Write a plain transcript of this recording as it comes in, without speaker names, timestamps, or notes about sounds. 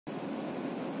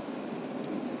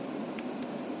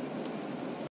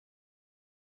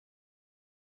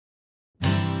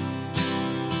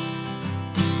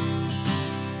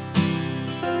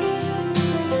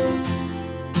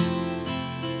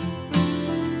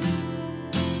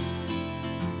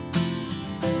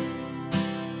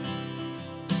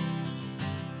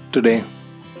Today,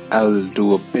 I'll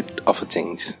do a bit of a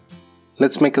change.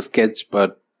 Let's make a sketch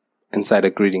but inside a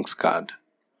greetings card.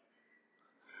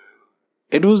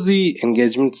 It was the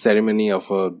engagement ceremony of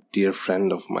a dear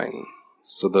friend of mine,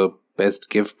 so the best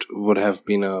gift would have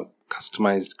been a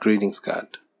customized greetings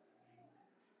card.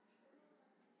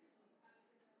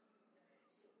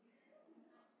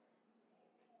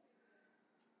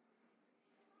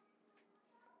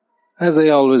 As I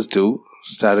always do,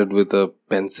 started with a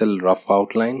pencil rough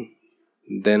outline,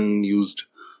 then used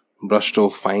brushed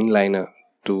off fine liner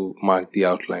to mark the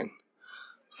outline.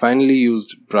 Finally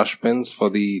used brush pens for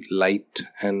the light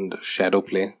and shadow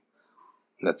play.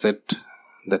 That's it.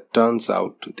 That turns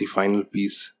out the final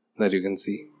piece that you can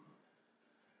see.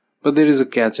 But there is a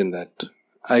catch in that.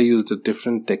 I used a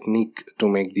different technique to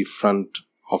make the front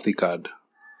of the card.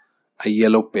 A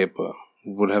yellow paper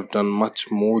would have done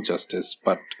much more justice,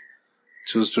 but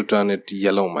choose to turn it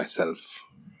yellow myself.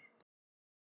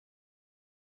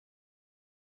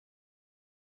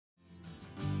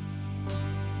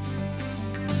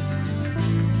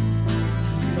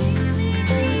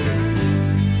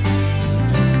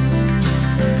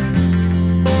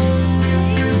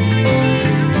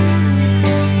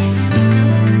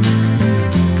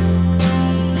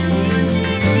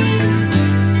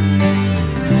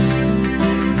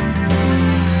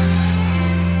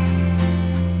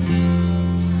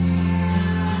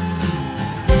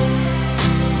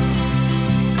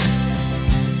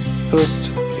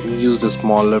 First, used a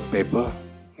smaller paper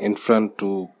in front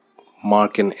to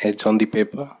mark an edge on the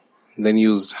paper, then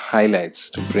used highlights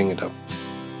to bring it up.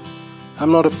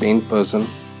 I'm not a paint person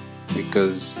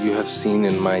because you have seen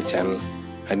in my channel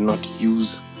I do not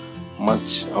use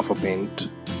much of a paint,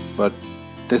 but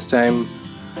this time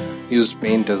used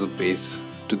paint as a base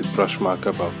to the brush mark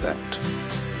above that.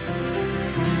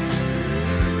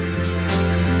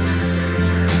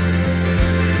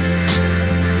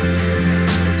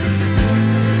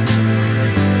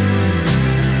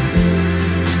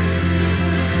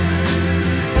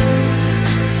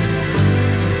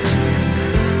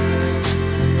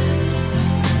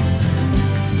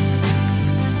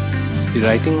 The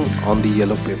writing on the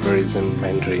yellow paper is in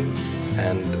Mandarin,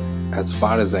 and as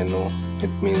far as I know,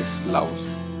 it means love.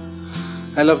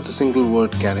 I love the single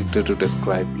word character to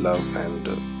describe love, and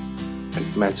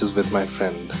it matches with my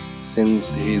friend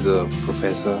since he's a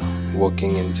professor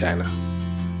working in China.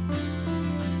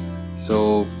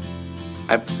 So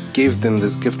I gave them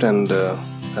this gift, and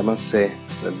I must say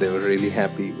that they were really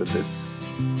happy with this.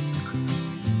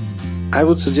 I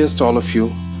would suggest all of you,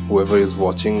 whoever is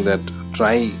watching, that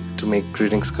try to make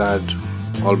greetings card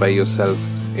all by yourself.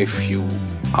 If you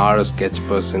are a sketch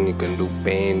person, you can do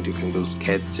paint, you can do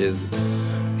sketches,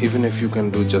 even if you can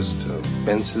do just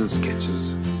pencil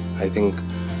sketches. I think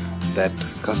that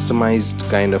customized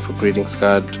kind of a greetings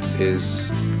card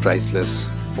is priceless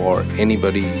for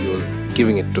anybody you're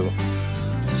giving it to.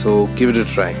 So give it a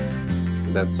try.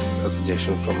 That's a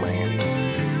suggestion from my end.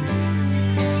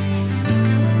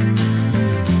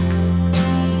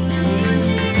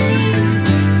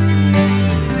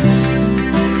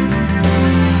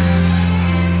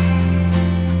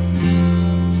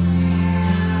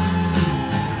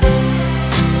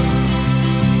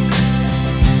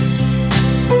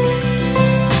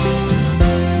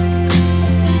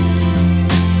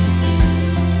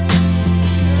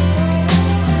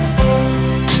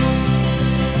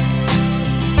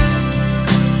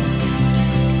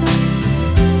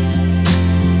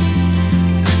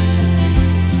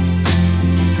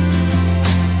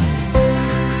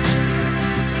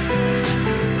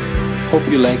 Hope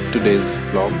you liked today's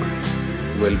vlog.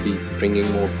 We'll be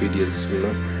bringing more videos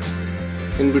sooner.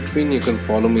 In between, you can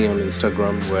follow me on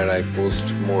Instagram, where I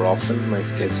post more often my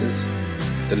sketches.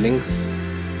 The links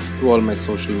to all my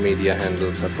social media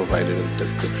handles are provided in the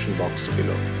description box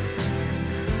below.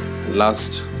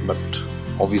 Last but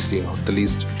obviously not the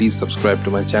least, please subscribe to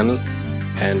my channel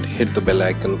and hit the bell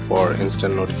icon for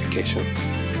instant notification.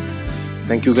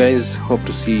 Thank you guys. Hope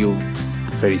to see you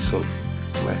very soon.